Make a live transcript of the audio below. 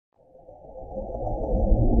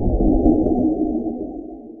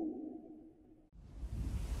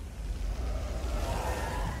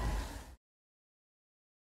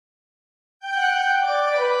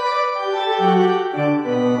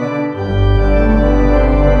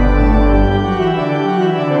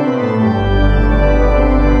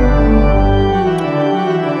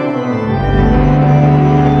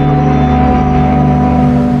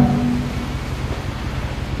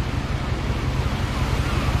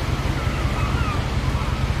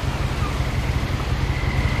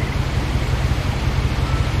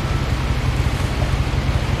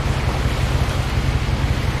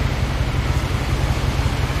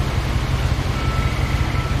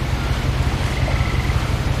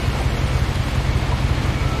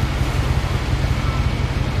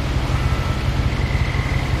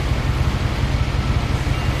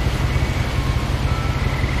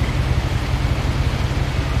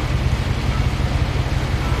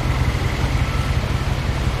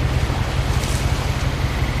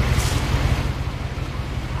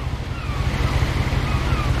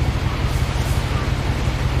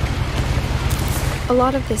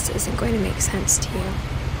lot of this isn't going to make sense to you,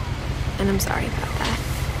 and I'm sorry about that.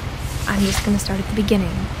 I'm just going to start at the beginning,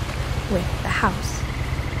 with the house.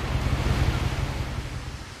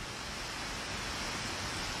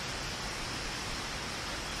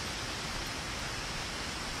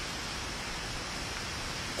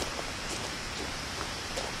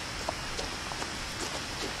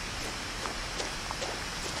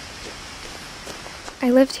 I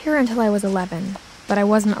lived here until I was 11, but I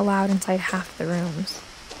wasn't allowed inside half the rooms.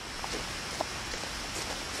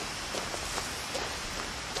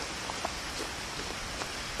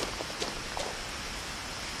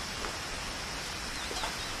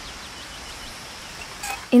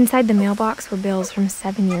 Inside the mailbox were bills from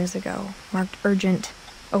 7 years ago, marked urgent,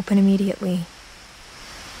 open immediately.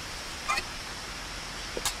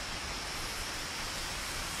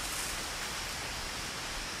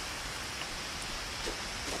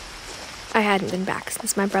 I hadn't been back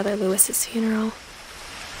since my brother Lewis's funeral.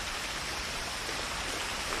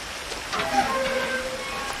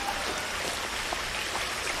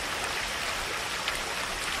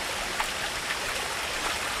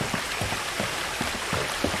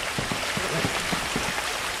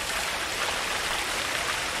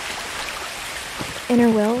 In her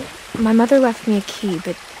will, my mother left me a key,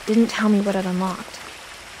 but didn't tell me what it unlocked.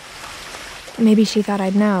 Maybe she thought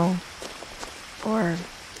I'd know, or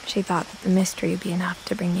she thought that the mystery would be enough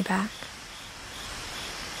to bring me back.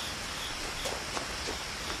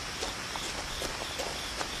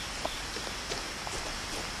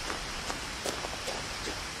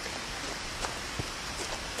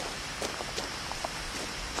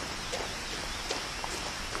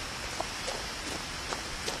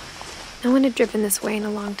 No one had driven this way in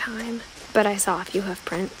a long time, but I saw a few hoof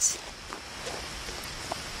prints.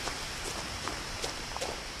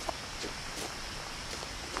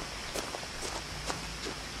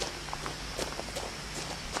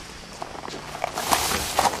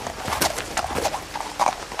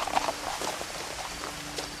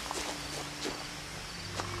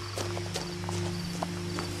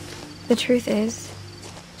 The truth is,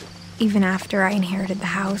 even after I inherited the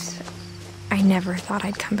house, I never thought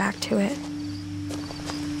I'd come back to it.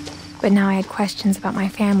 But now I had questions about my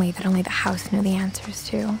family that only the house knew the answers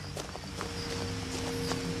to.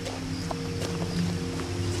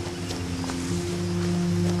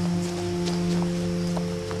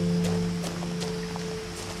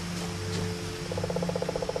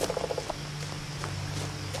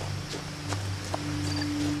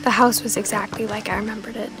 The house was exactly like I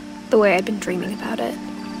remembered it, the way I'd been dreaming about it.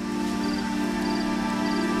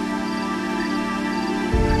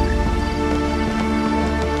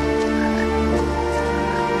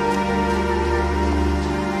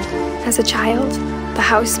 As a child, the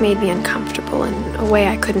house made me uncomfortable in a way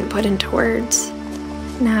I couldn't put into words.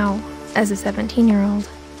 Now, as a 17-year-old,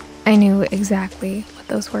 I knew exactly what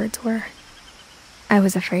those words were. I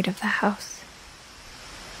was afraid of the house.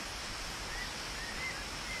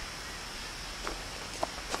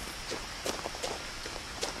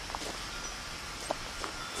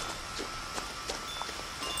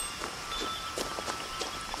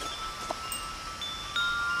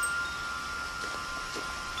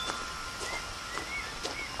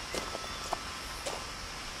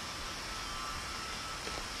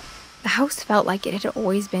 The house felt like it had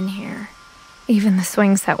always been here. Even the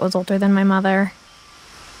swing set was older than my mother.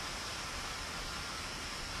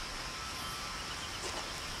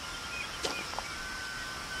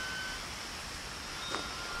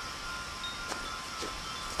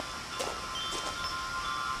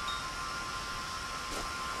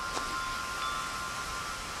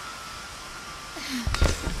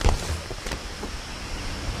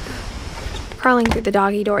 Crawling through the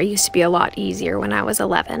doggy door used to be a lot easier when I was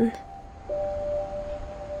 11.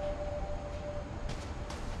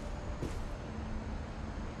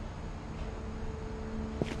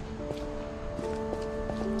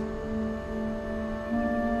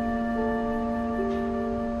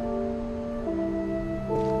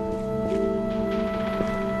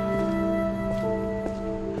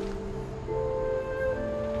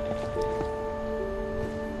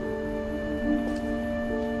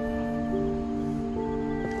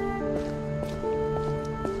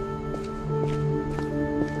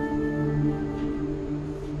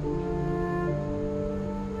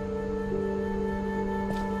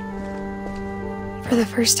 For the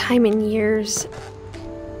first time in years,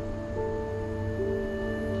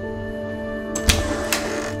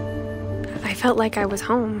 I felt like I was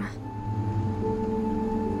home.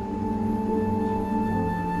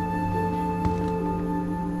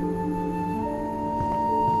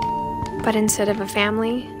 But instead of a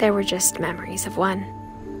family, there were just memories of one.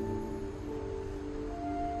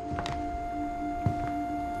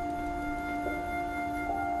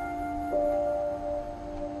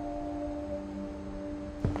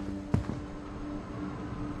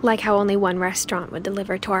 Like how only one restaurant would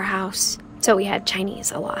deliver to our house, so we had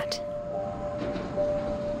Chinese a lot.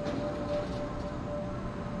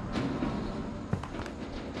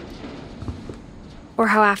 Or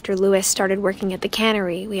how after Louis started working at the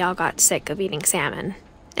cannery, we all got sick of eating salmon.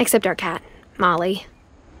 Except our cat, Molly.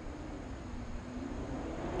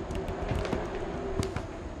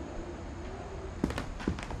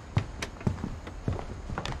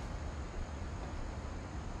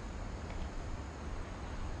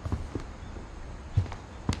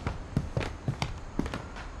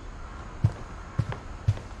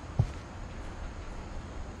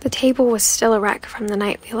 The table was still a wreck from the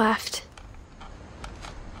night we left.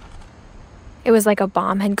 It was like a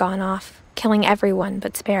bomb had gone off, killing everyone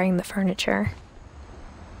but sparing the furniture.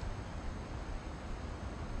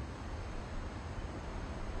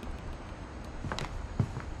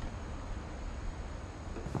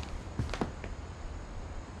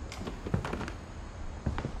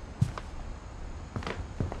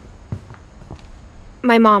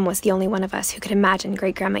 My mom was the only one of us who could imagine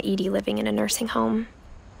Great-Grandma Edie living in a nursing home.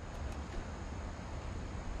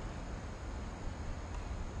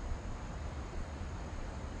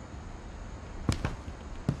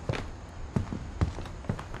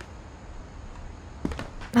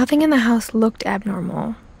 Nothing in the house looked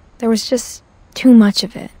abnormal. There was just too much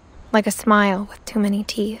of it, like a smile with too many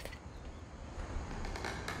teeth.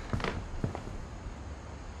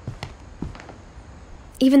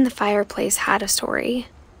 Even the fireplace had a story.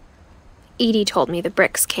 Edie told me the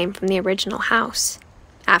bricks came from the original house,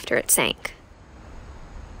 after it sank.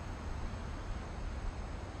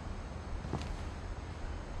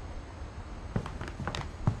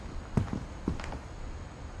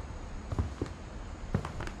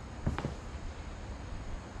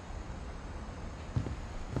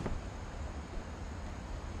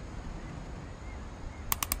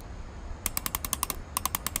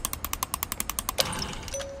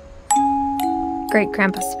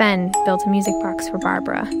 Great-Grandpa Sven built a music box for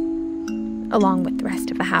Barbara, along with the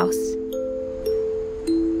rest of the house.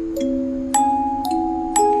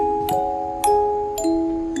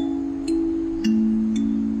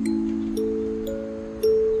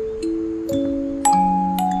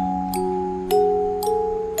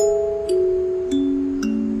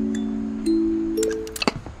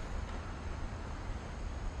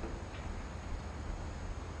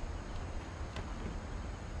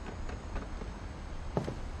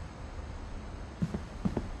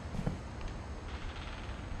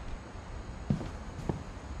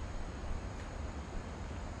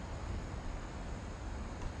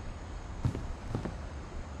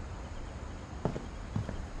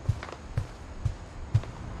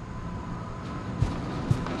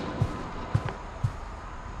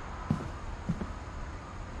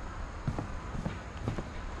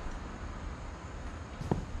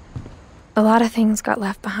 A lot of things got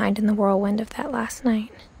left behind in the whirlwind of that last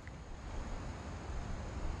night.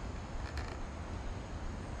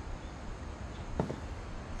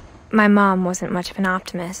 My mom wasn't much of an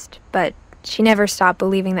optimist, but she never stopped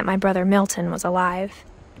believing that my brother Milton was alive.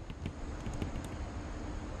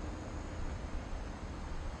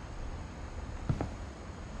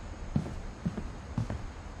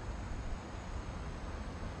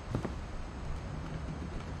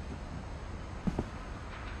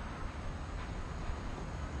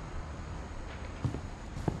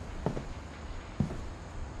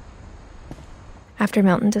 After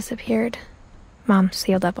Milton disappeared, Mom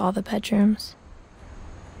sealed up all the bedrooms.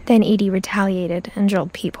 Then Edie retaliated and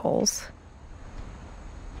drilled peepholes.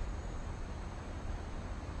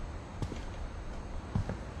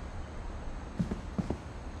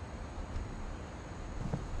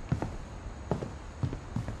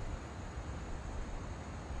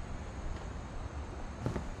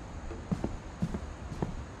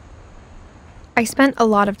 I spent a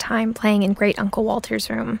lot of time playing in Great Uncle Walter's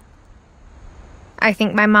room. I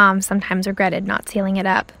think my mom sometimes regretted not sealing it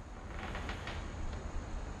up.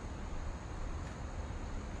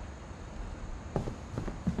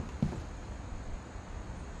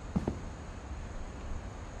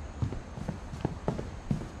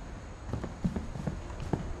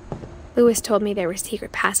 Louis told me there were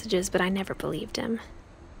secret passages, but I never believed him.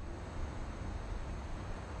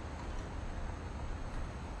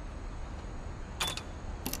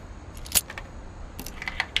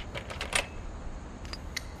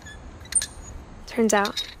 Turns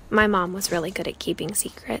out, my mom was really good at keeping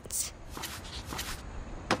secrets.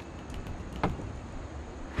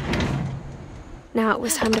 Now it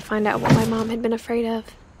was time to find out what my mom had been afraid of.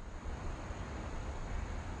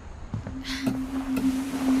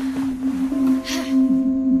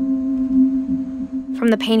 From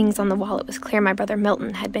the paintings on the wall, it was clear my brother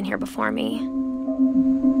Milton had been here before me.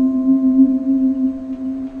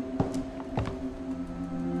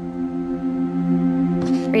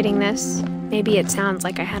 Reading this, maybe it sounds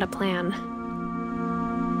like I had a plan.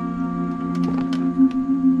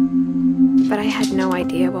 But I had no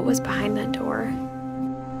idea what was behind that door.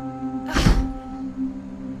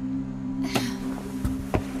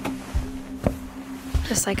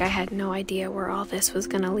 Just like I had no idea where all this was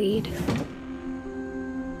gonna lead.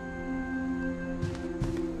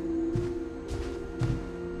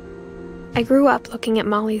 I grew up looking at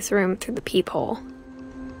Molly's room through the peephole.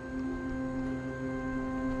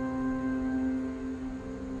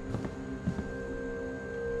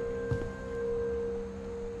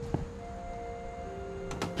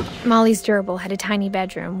 Molly's gerbil had a tiny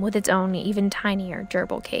bedroom with its own even tinier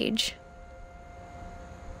gerbil cage.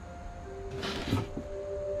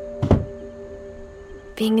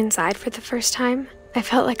 Being inside for the first time, I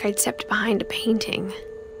felt like I'd stepped behind a painting.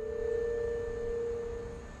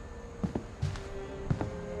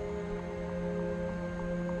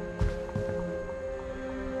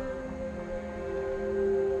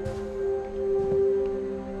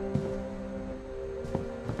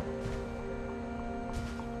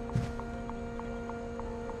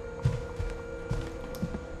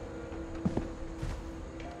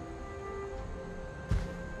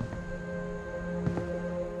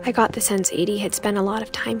 I got the sense Edie had spent a lot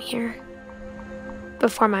of time here,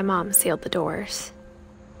 before my mom sealed the doors.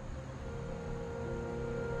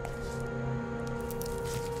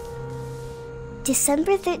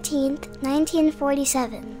 December 13th,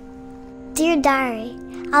 1947. Dear Diary,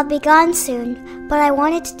 I'll be gone soon, but I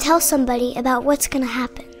wanted to tell somebody about what's gonna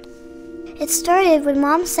happen. It started when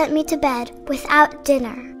Mom sent me to bed without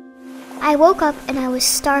dinner. I woke up and I was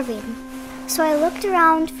starving, so I looked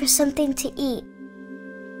around for something to eat.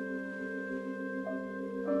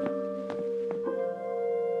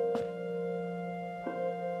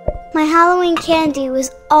 My Halloween candy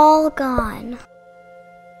was all gone.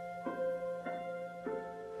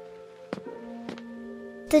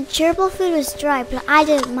 The gerbil food was dry, but I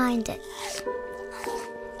didn't mind it.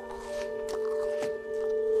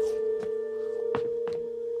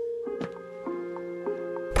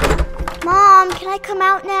 Mom, can I come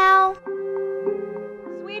out now?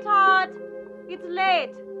 Sweetheart, it's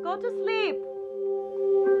late. Go to sleep.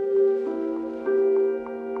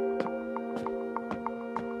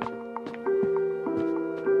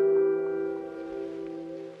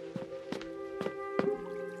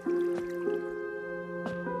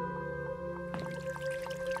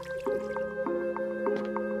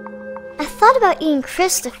 I thought about eating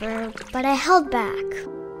Christopher, but I held back.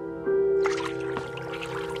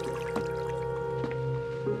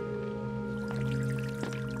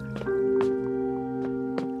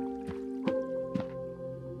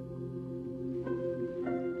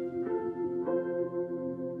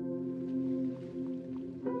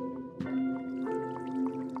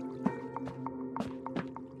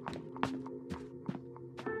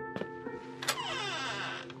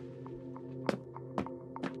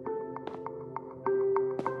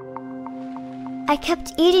 I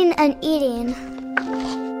kept eating and eating.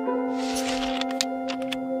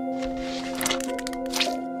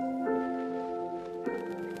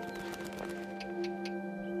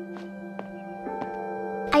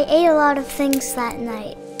 I ate a lot of things that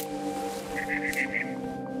night.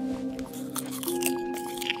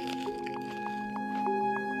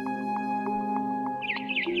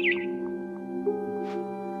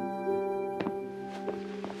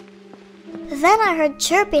 Then I heard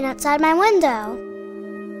chirping outside my window.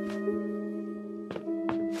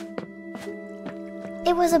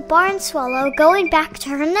 It was a barn swallow going back to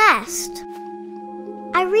her nest.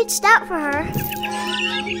 I reached out for her.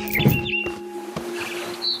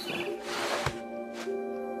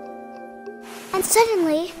 And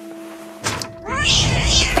suddenly,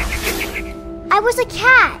 I was a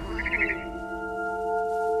cat.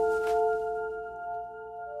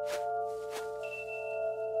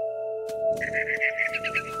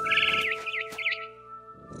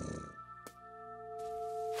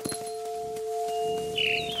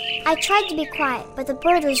 I tried to be quiet, but the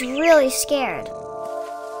bird was really scared.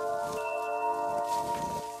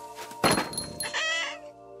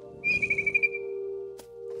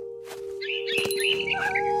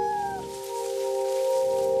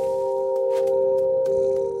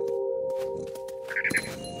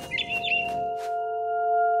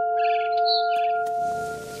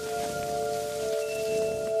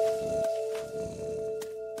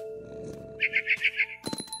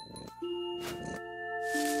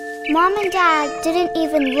 Mom and Dad didn't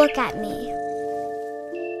even look at me.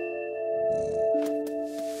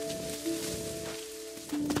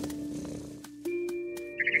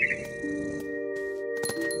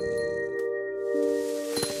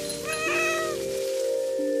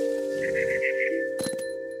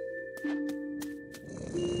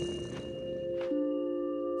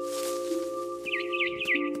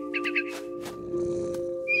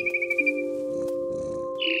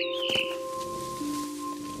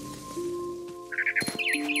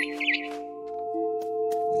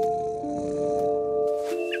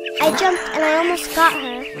 I jumped and I almost got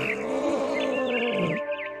her.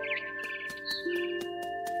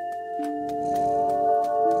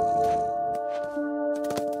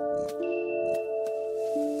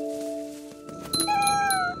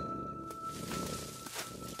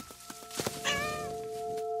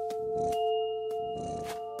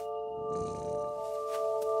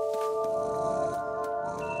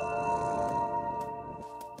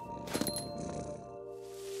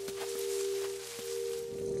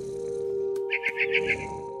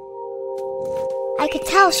 I could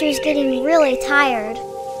tell she was getting really tired.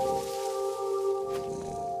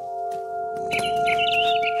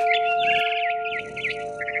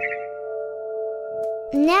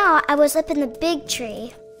 Now I was up in the big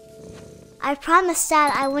tree. I promised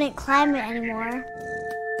Dad I wouldn't climb it anymore.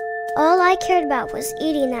 All I cared about was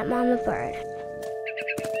eating that mama bird.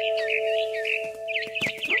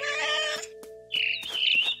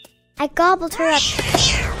 I gobbled her up.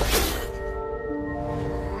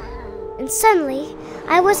 And suddenly,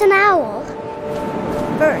 I was an owl.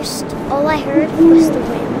 First, all I heard was the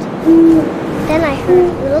wind. Then I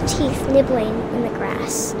heard little teeth nibbling in the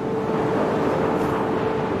grass.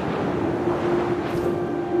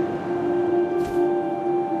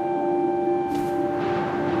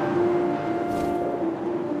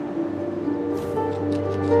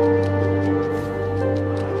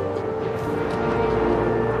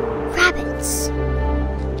 Rabbits.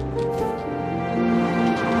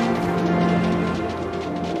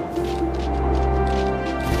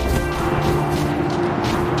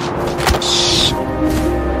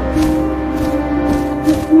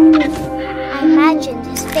 I imagined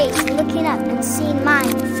his face looking up and seeing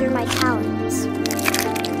mine through my talons.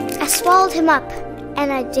 I swallowed him up,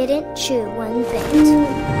 and I didn't chew one bit.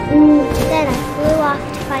 Then I flew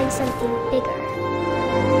off to find something bigger.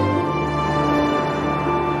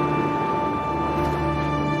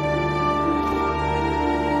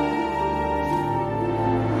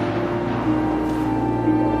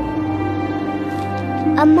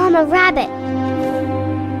 A mama rabbit.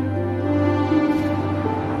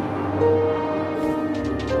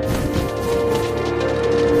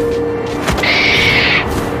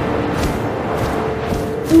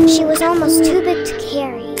 She was almost too big to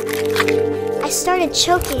carry. I started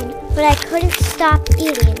choking, but I couldn't stop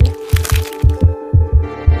eating.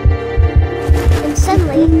 And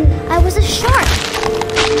suddenly, I was a shark.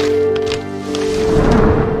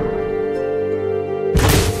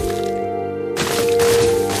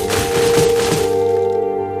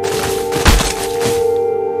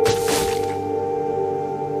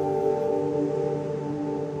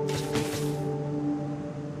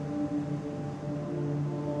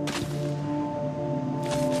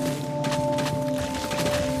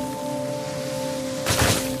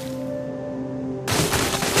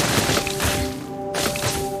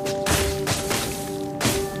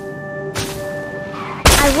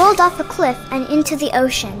 I rolled off a cliff and into the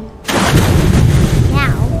ocean.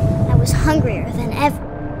 Now, I was hungrier than ever.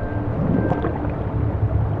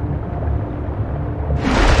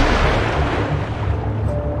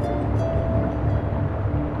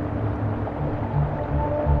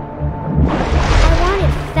 I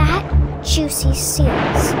wanted fat, juicy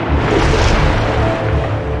seals.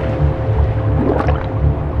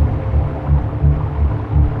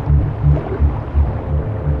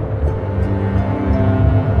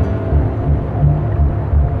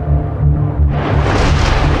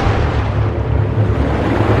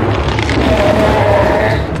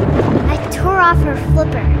 Her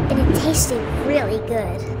flipper, and it tasted really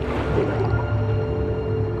good.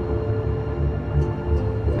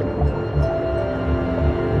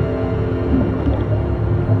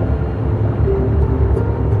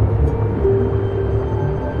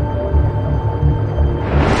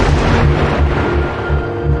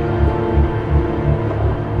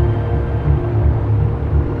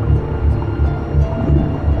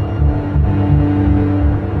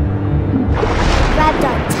 Grabbed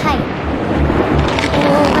on tight.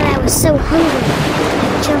 So hungry,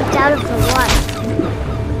 I jumped out of the water.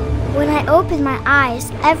 When I opened my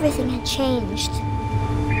eyes, everything had changed.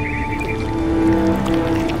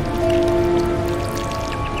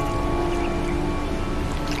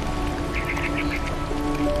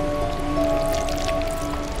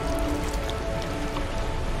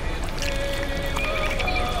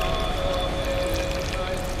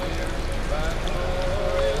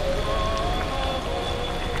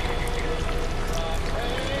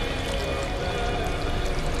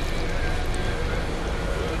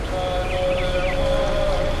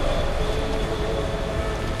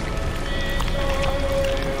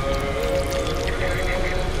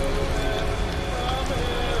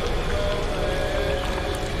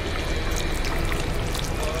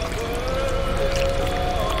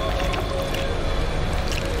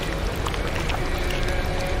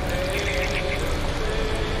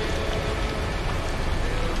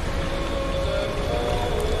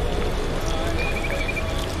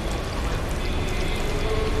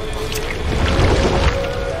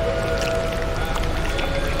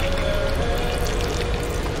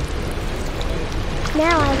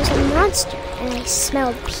 Now I was a monster, and I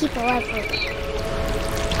smelled people everywhere.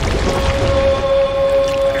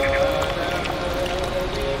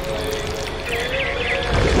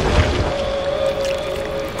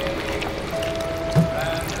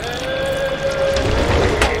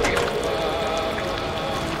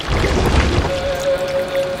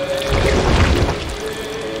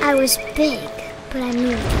 I was big, but I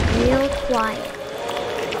moved real quiet.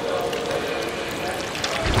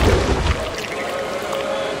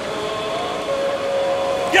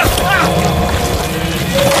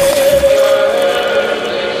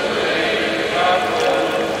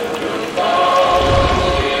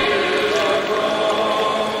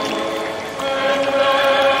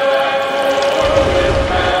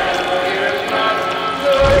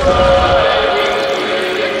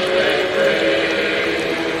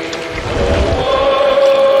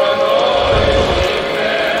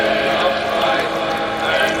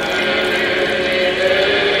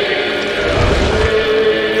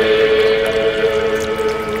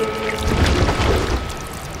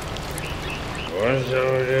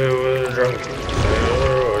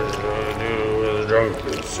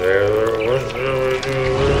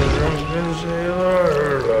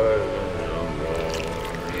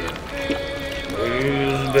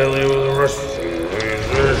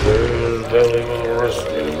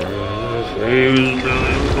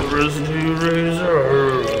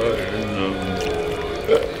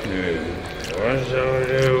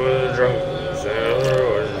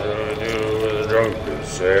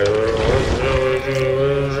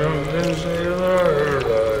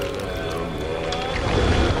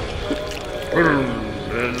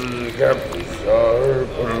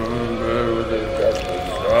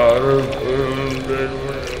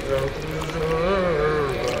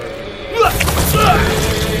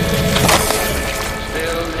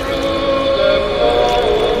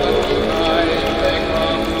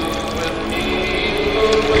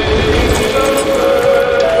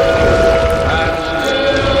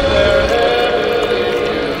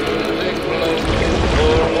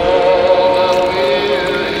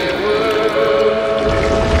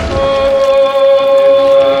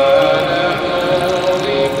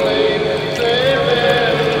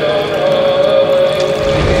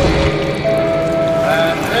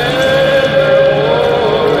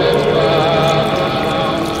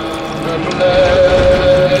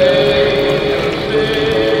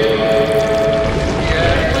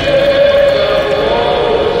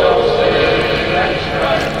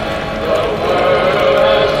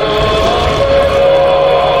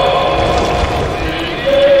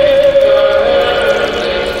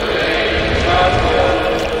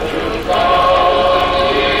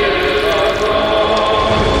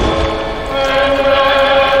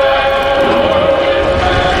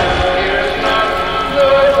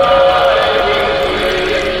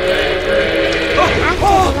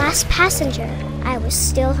 Passenger, I was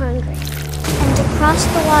still hungry, and across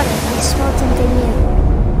the water I smelled something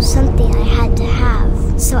new, something I had to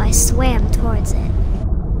have, so I swam towards it.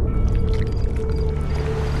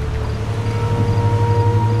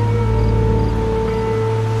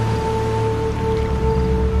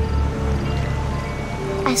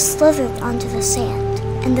 I slithered onto the sand,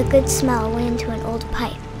 and the good smell went into an old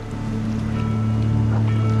pipe.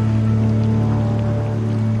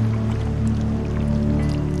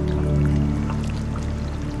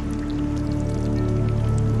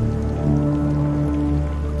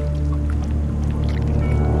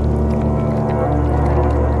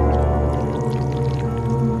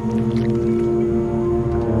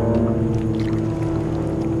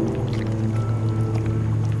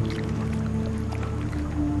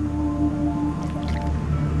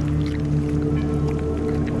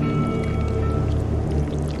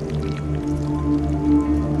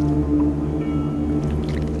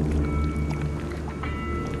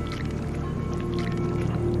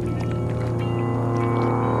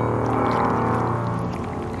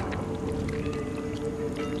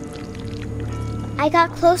 I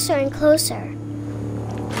got closer and closer.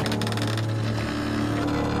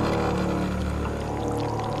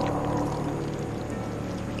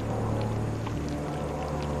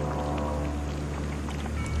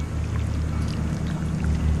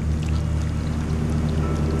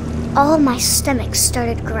 All of my stomach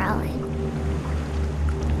started growling.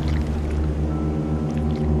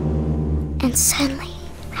 And suddenly,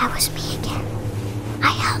 I was me again.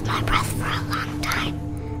 I held my breath for a long time,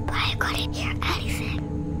 but I couldn't hear anything.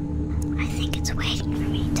 I think it's waiting for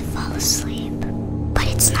me to fall asleep. But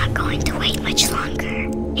it's not going to wait much longer.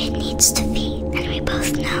 It needs to feed, and we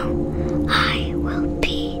both know I will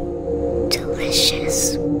be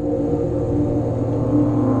delicious.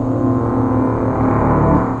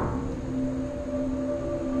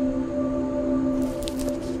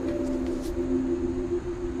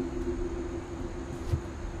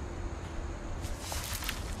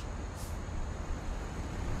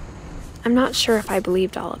 I'm not sure if I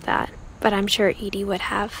believed all of that, but I'm sure Edie would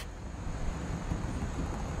have.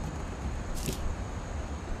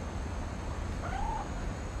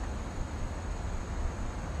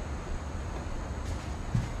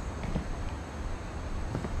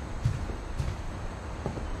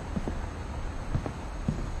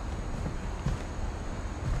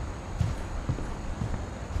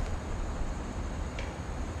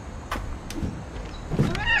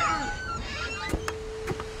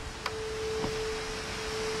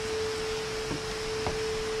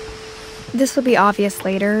 This will be obvious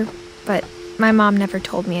later, but my mom never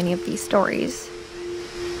told me any of these stories.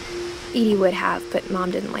 Edie would have, but Mom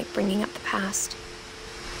didn't like bringing up the past.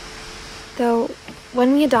 Though,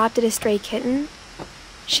 when we adopted a stray kitten,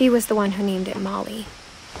 she was the one who named it Molly.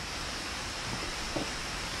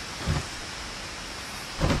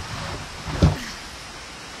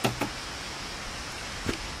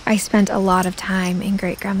 I spent a lot of time in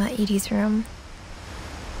Great-Grandma Edie's room.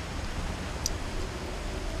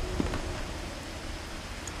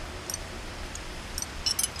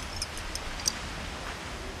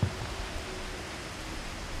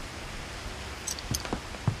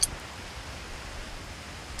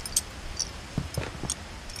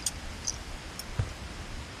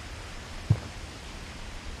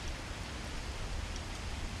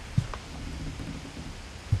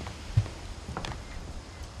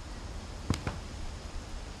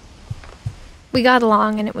 We got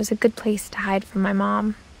along, and it was a good place to hide from my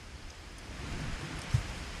mom.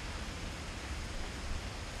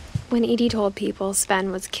 When Edie told people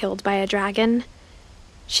Sven was killed by a dragon,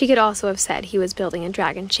 she could also have said he was building a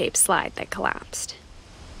dragon-shaped slide that collapsed.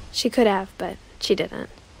 She could have, but she didn't.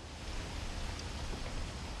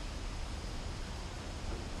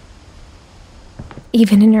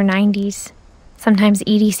 Even in her 90s, sometimes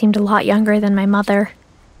Edie seemed a lot younger than my mother.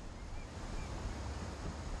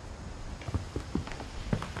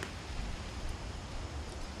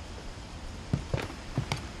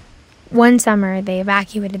 One summer, they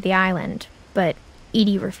evacuated the island, but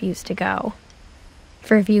Edie refused to go.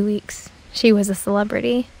 For a few weeks, she was a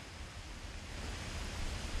celebrity.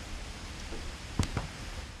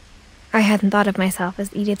 I hadn't thought of myself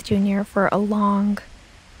as Edith Jr. for a long,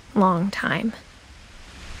 long time.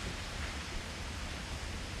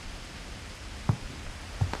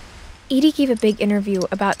 Edie gave a big interview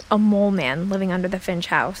about a mole man living under the Finch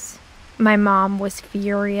house. My mom was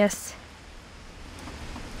furious.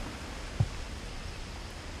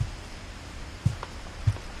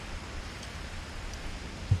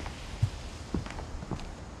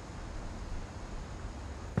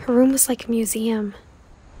 Her room was like a museum.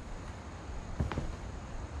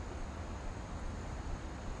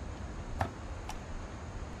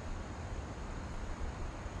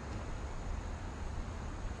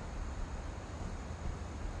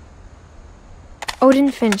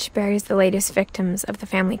 Odin Finch buries the latest victims of the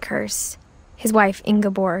family curse, his wife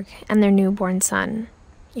Ingeborg and their newborn son,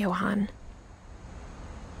 Johann.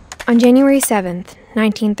 On January 7th,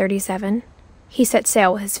 1937, he set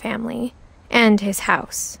sail with his family and his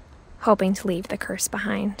house, hoping to leave the curse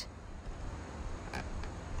behind.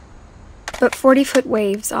 But 40-foot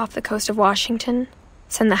waves off the coast of Washington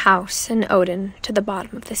send the house and Odin to the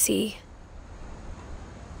bottom of the sea.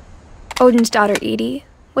 Odin's daughter Edie,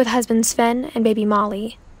 with husband Sven and baby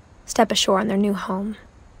Molly, step ashore on their new home,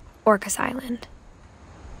 Orcas Island.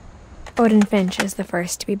 Odin Finch is the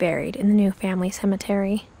first to be buried in the new family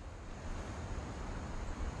cemetery.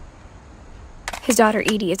 His daughter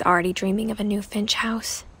Edie is already dreaming of a new Finch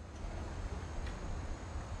house.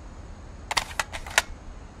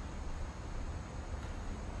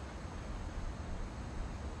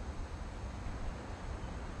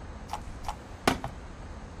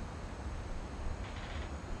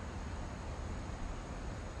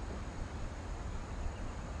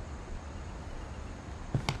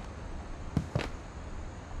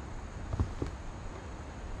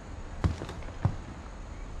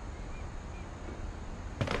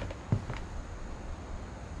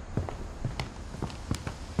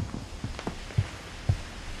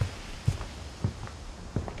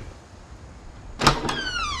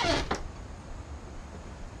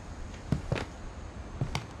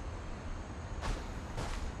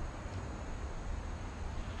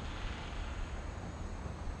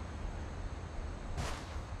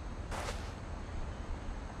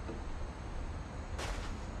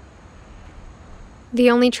 The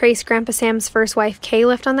only trace Grandpa Sam's first wife Kay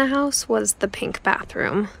left on the house was the pink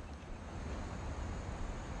bathroom.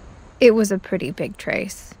 It was a pretty big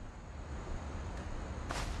trace.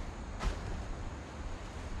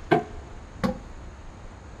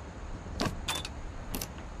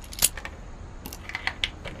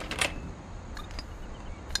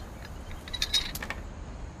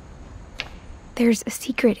 There's a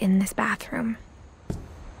secret in this bathroom.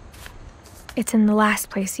 It's in the last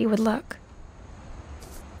place you would look.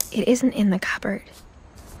 It isn't in the cupboard.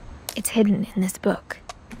 It's hidden in this book.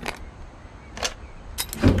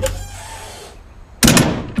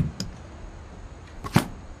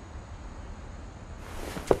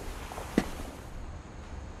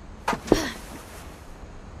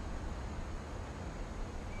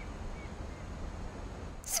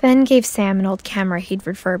 Sven gave Sam an old camera he'd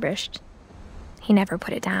refurbished. He never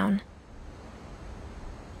put it down.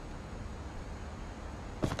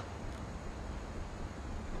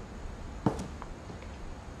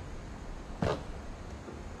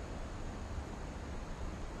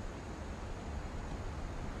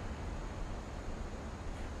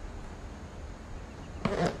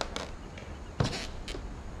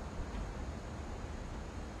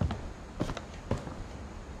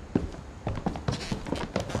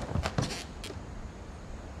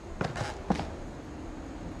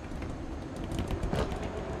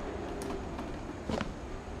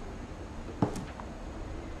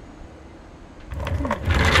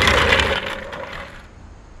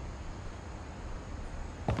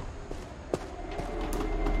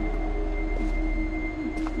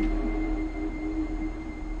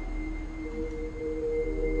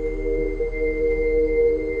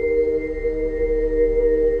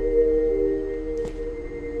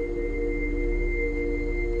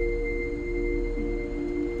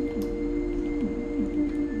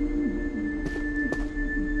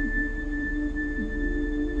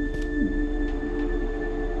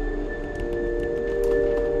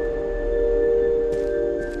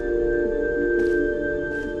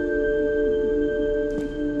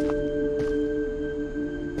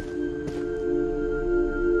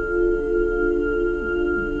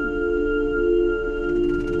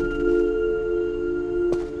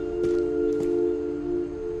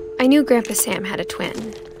 I knew Grandpa Sam had a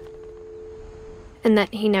twin, and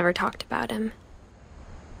that he never talked about him.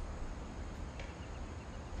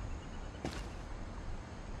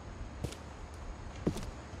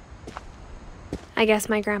 I guess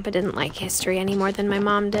my grandpa didn't like history any more than my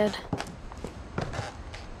mom did.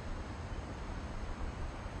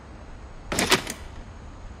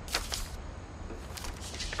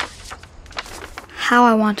 How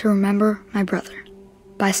I Want to Remember My Brother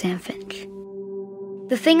by Sam Finch.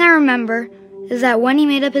 The thing I remember is that when he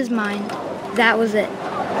made up his mind, that was it.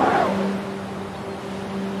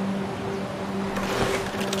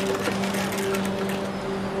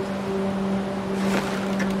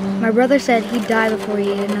 My brother said he'd die before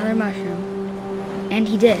he ate another mushroom, and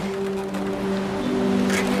he did.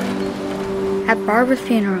 At Barbara's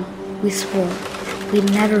funeral, we swore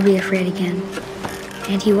we'd never be afraid again,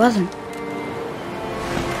 and he wasn't.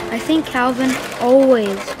 I think Calvin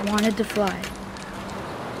always wanted to fly.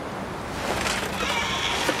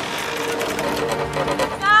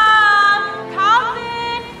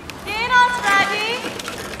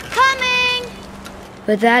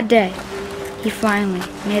 But that day, he finally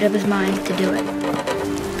made up his mind to do it.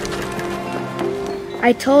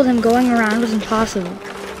 I told him going around was impossible.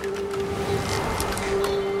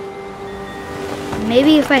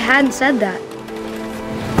 Maybe if I hadn't said that.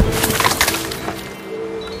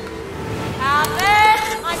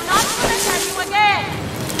 Calvin, I'm not going to tell you again.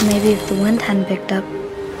 Maybe if the wind hadn't picked up.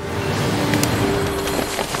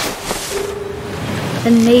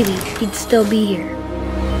 Then maybe he'd still be here.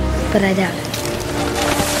 But I doubt it.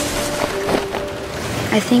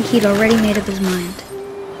 I think he'd already made up his mind.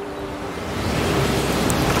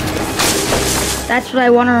 That's what I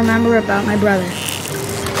want to remember about my brother.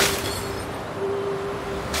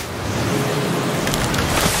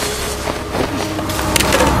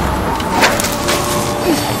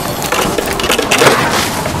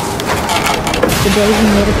 The day he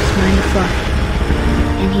made up his mind to fly.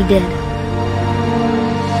 And he did.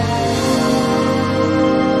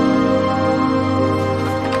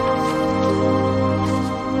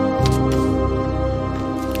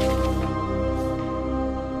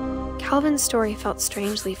 Calvin's story felt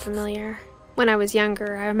strangely familiar. When I was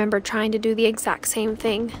younger, I remember trying to do the exact same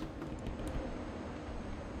thing.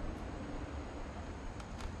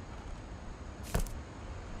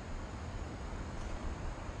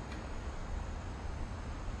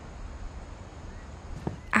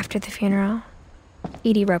 After the funeral,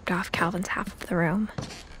 Edie roped off Calvin's half of the room.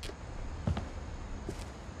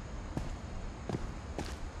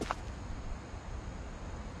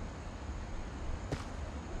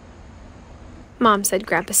 Mom said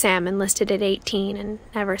Grandpa Sam enlisted at 18 and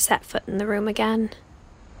never set foot in the room again.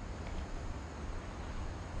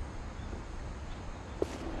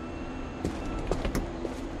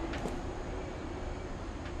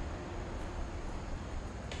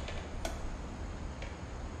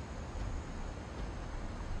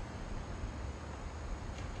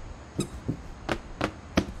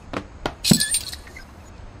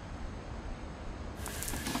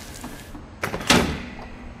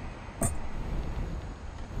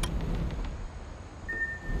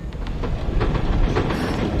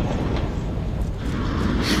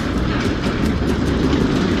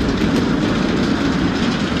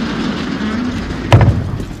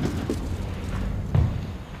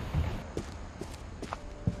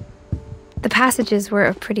 passages were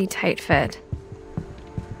a pretty tight fit.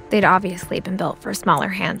 They'd obviously been built for smaller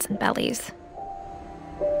hands and bellies.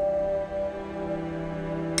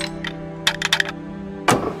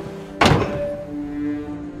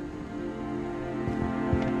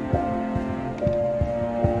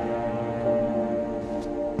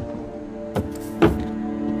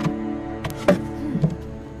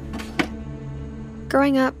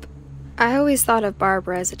 Growing up, I always thought of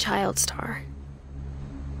Barbara as a child star.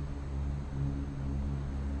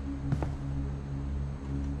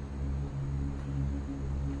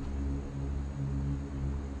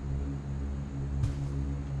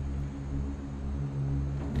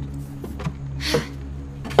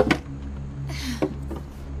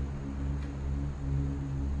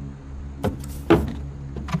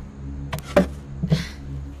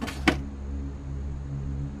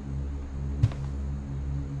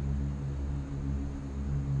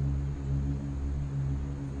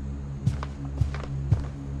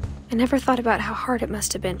 I never thought about how hard it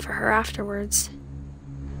must have been for her afterwards.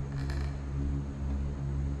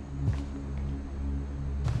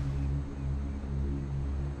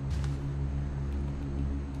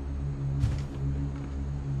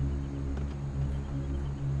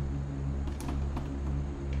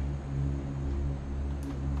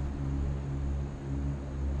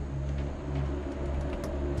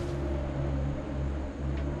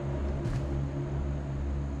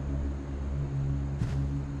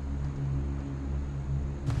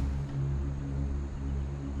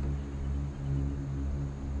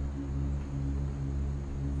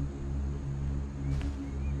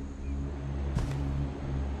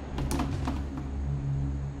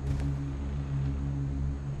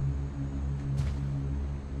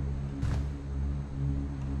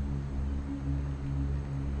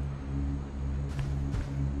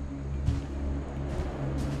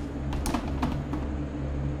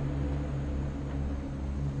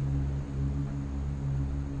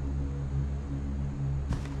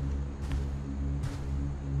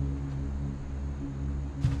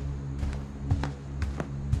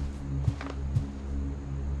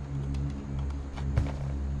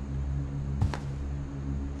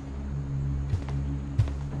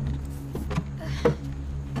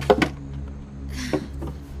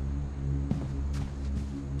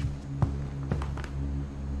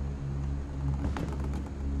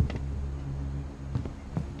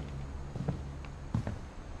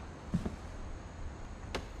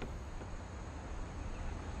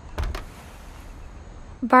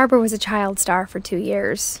 Barbara was a child star for 2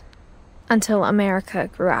 years, until America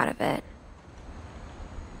grew out of it.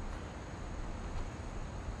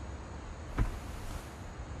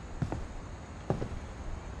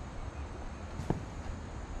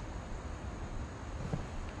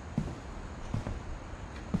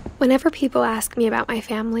 Whenever people ask me about my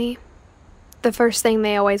family, the first thing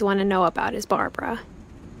they always want to know about is Barbara.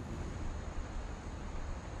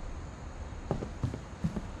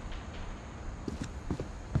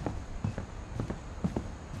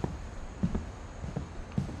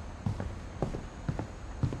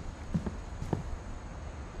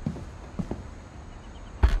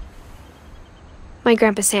 My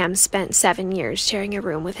Grandpa Sam spent 7 years sharing a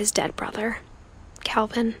room with his dead brother,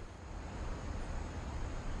 Calvin.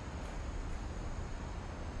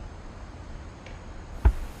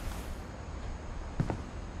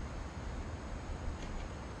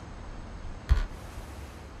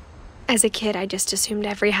 As a kid, I just assumed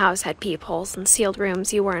every house had peepholes and sealed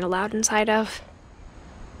rooms you weren't allowed inside of.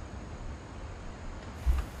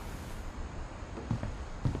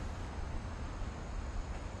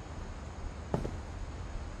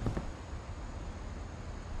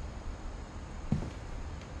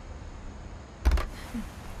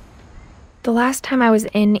 The last time I was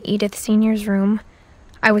in Edith Sr.'s room,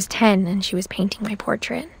 I was 10 and she was painting my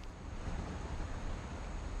portrait.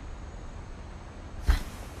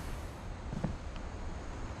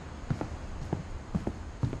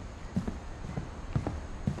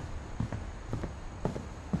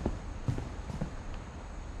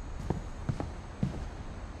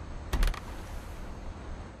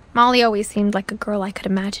 Molly always seemed like a girl I could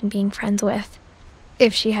imagine being friends with,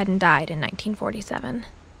 if she hadn't died in 1947.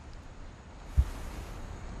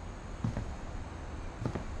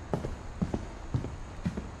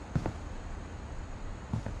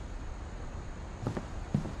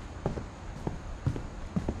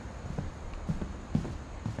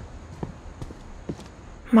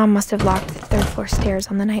 Mom must have locked the third-floor stairs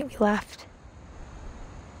on the night we left.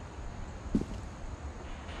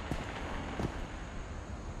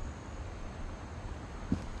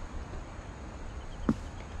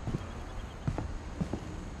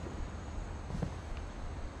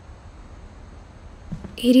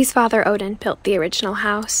 Edie's father, Odin, built the original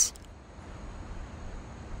house.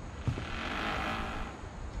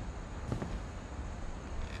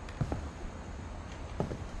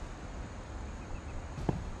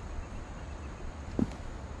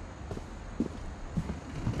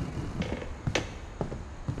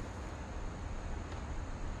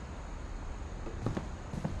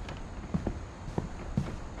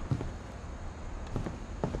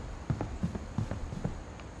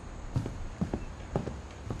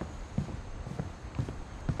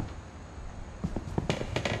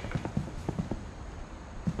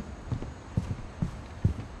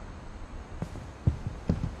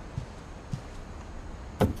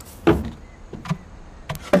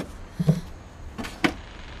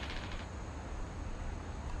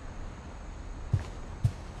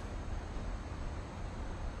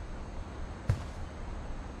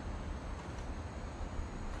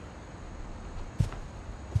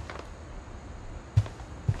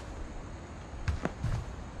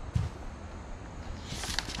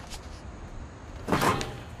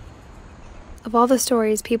 Of all the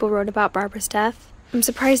stories people wrote about Barbara's death, I'm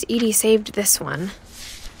surprised Edie saved this one.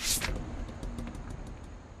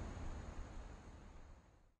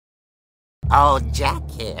 Old Jack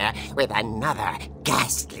here with another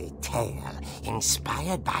ghastly tale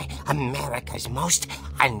inspired by America's most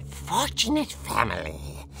unfortunate family.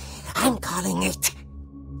 I'm calling it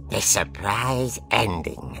The Surprise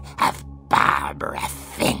Ending of Barbara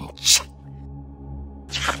Finch.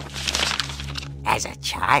 As a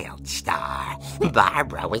child star,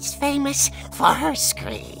 Barbara was famous for her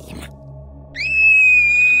scream.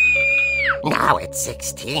 Now at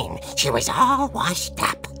 16, she was all washed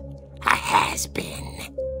up, a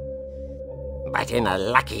has-been. But in a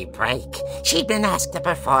lucky break, she'd been asked to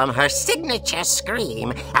perform her signature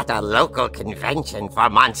scream at a local convention for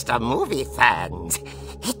monster movie fans.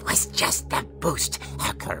 It was just the boost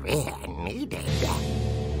her career needed.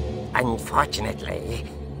 Unfortunately,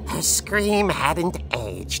 her scream hadn't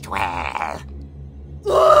aged well.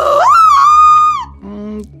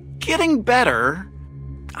 Getting better.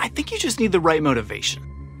 I think you just need the right motivation.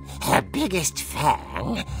 Her biggest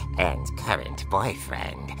fan and current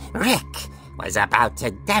boyfriend, Rick, was about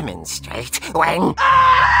to demonstrate when...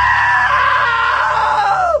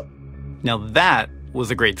 Now that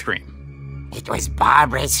was a great scream. It was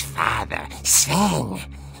Barbara's father, Sven.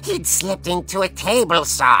 He'd slipped into a table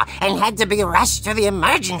saw and had to be rushed to the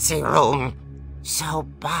emergency room. So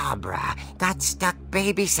Barbara got stuck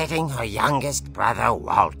babysitting her youngest brother,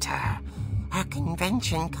 Walter. Her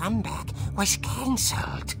convention comeback was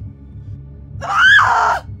cancelled.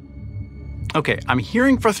 Okay, I'm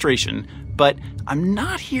hearing frustration, but I'm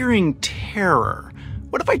not hearing terror.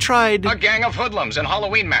 What if I tried... A gang of hoodlums in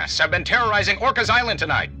Halloween masks have been terrorizing Orcas Island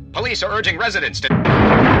tonight. Police are urging residents to...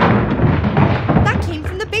 That came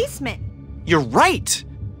from the basement. You're right!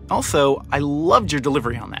 Also, I loved your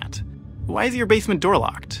delivery on that. Why is your basement door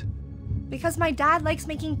locked? Because my dad likes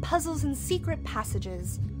making puzzles and secret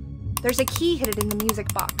passages. There's a key hidden in the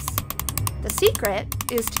music box. The secret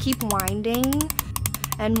is to keep winding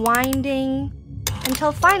and winding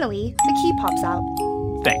until finally the key pops out.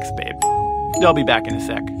 Thanks, babe. I'll be back in a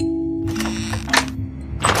sec.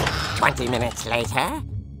 20 minutes later,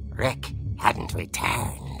 Rick hadn't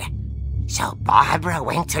returned. So Barbara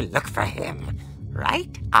went to look for him,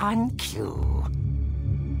 right on cue.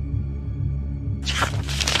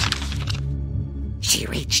 She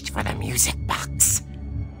reached for the music box.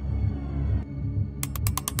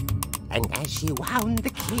 And as she wound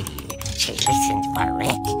the key, she listened for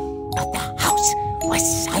Rick, but the house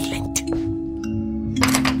was silent.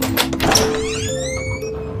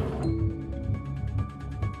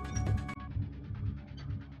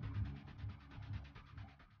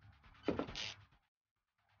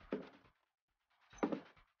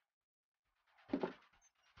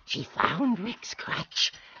 She found Rick's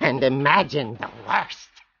crutch and imagined the worst.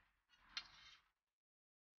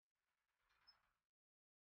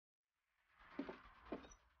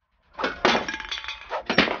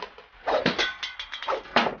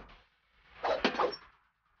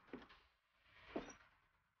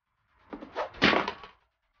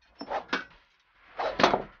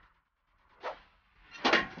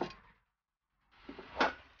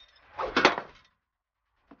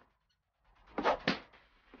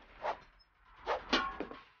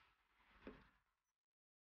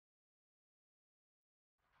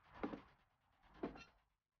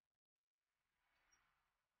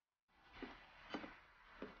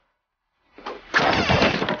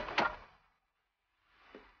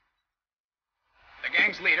 The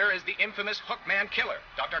gang's leader is the infamous Hookman killer,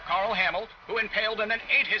 Dr. Carl Hamill, who impaled and then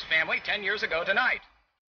ate his family 10 years ago tonight.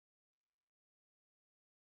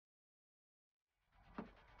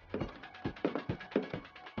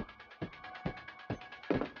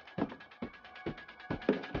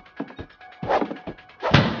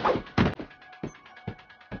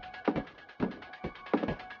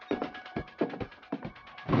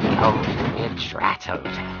 cage rattled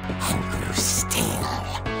and grew still.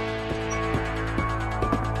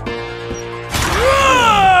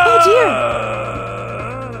 Oh dear!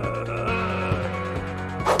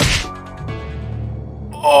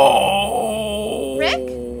 Oh!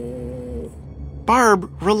 Rick?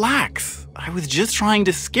 Barb, relax. I was just trying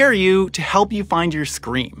to scare you to help you find your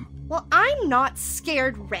scream. Well, I'm not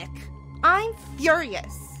scared, Rick. I'm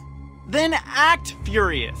furious. Then act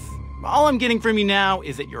furious. All I'm getting from you now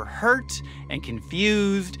is that you're hurt and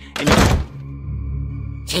confused and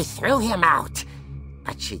She threw him out,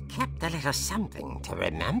 but she kept a little something to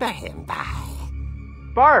remember him by.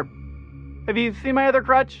 Barb, have you seen my other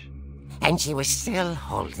crutch? And she was still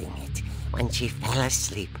holding it when she fell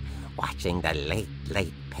asleep watching the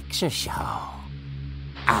late picture show.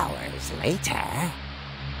 Hours later...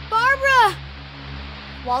 Barbara!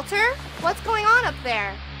 Walter, what's going on up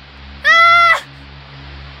there? Ah!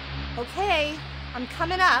 Okay, I'm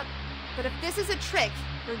coming up, but if this is a trick,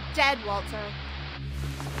 you're dead, Walter.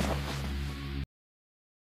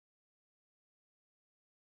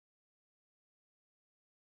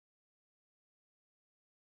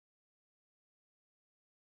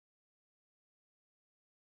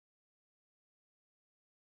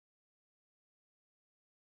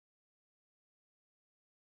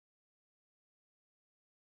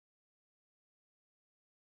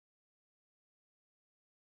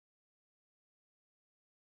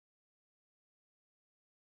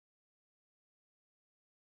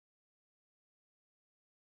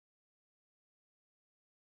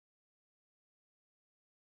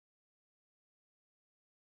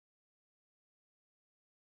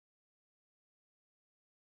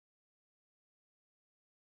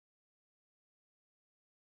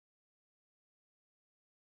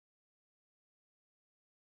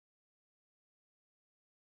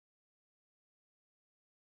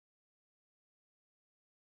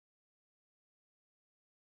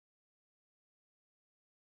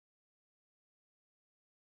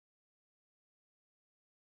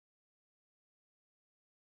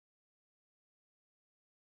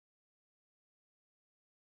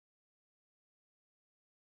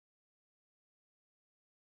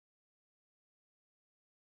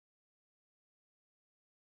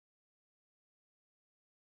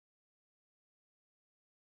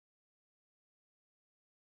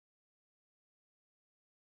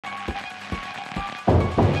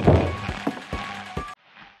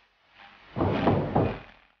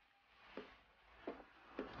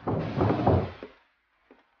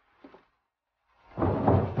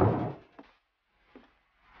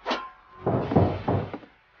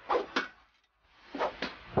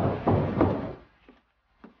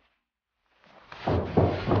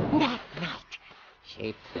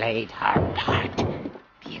 She played her part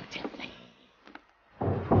beautifully.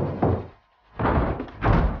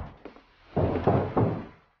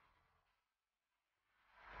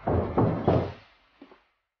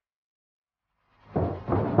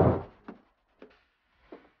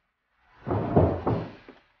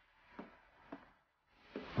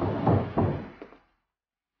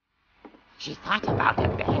 She thought about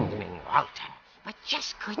abandoning Walter, but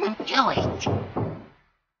just couldn't do it.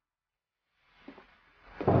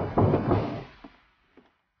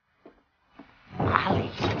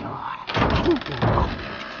 Molly's door hadn't been opened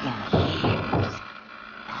in years.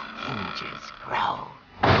 The hinges groaned.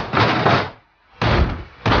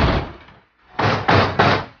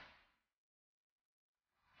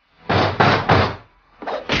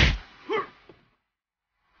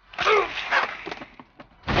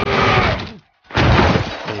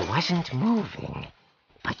 He wasn't moving,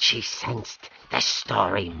 but she sensed the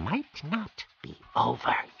story might not be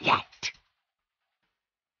over yet.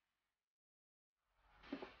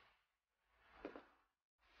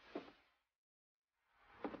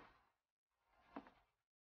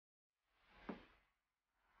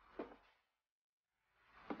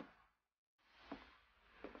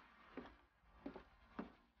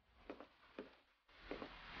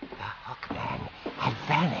 The hookman had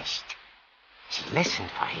vanished. She listened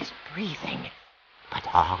for his breathing, but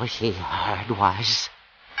all she heard was...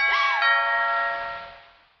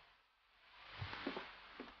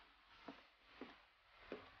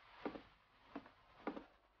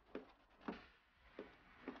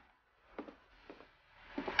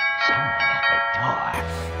 Someone at the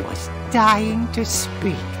door was dying to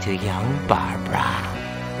speak to young Barbara.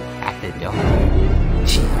 At the door,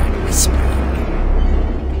 she heard whispering.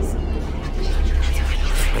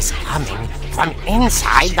 It was coming from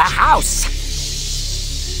inside the house.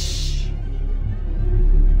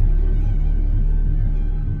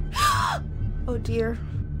 Oh dear.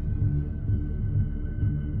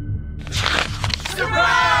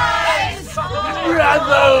 Surprise!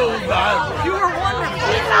 Bravo, Barbara! You were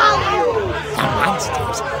wonderful! The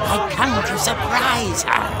monsters had come to surprise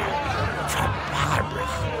her. For Barbara,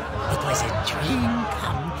 it was a dream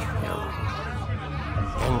come true.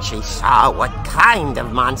 Then she saw what kind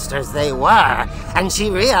of monsters they were, and she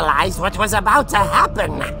realized what was about to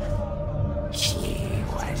happen. She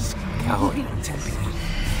was going to be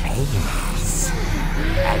famous.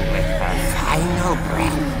 And with her final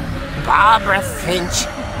breath, Barbara Finch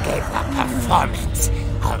gave the performance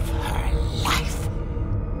of her life.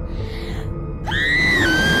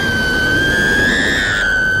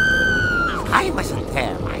 I wasn't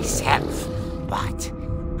there myself, but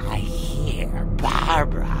I hear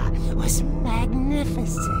Barbara was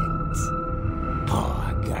magnificent.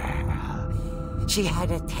 Poor girl. She had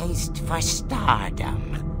a taste for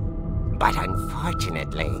stardom. But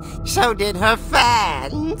unfortunately, so did her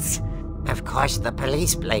fans. Of course, the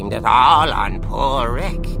police blamed it all on poor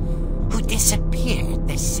Rick, who disappeared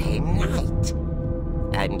the same night.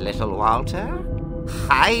 And little Walter,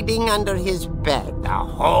 hiding under his bed the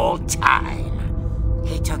whole time.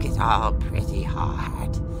 He took it all pretty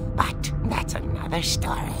hard, but that's another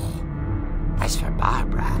story. As for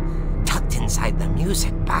Barbara, tucked inside the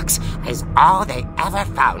music box is all they ever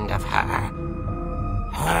found of her.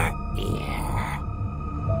 Her ear.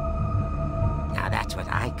 Now that's what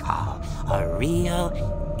I call a real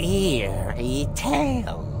eerie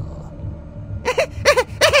tale.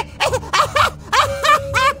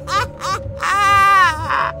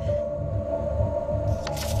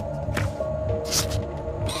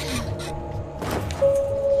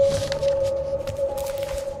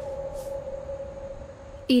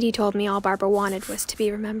 Edie told me all Barbara wanted was to be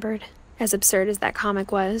remembered, as absurd as that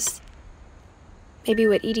comic was. Maybe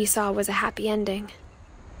what Edie saw was a happy ending.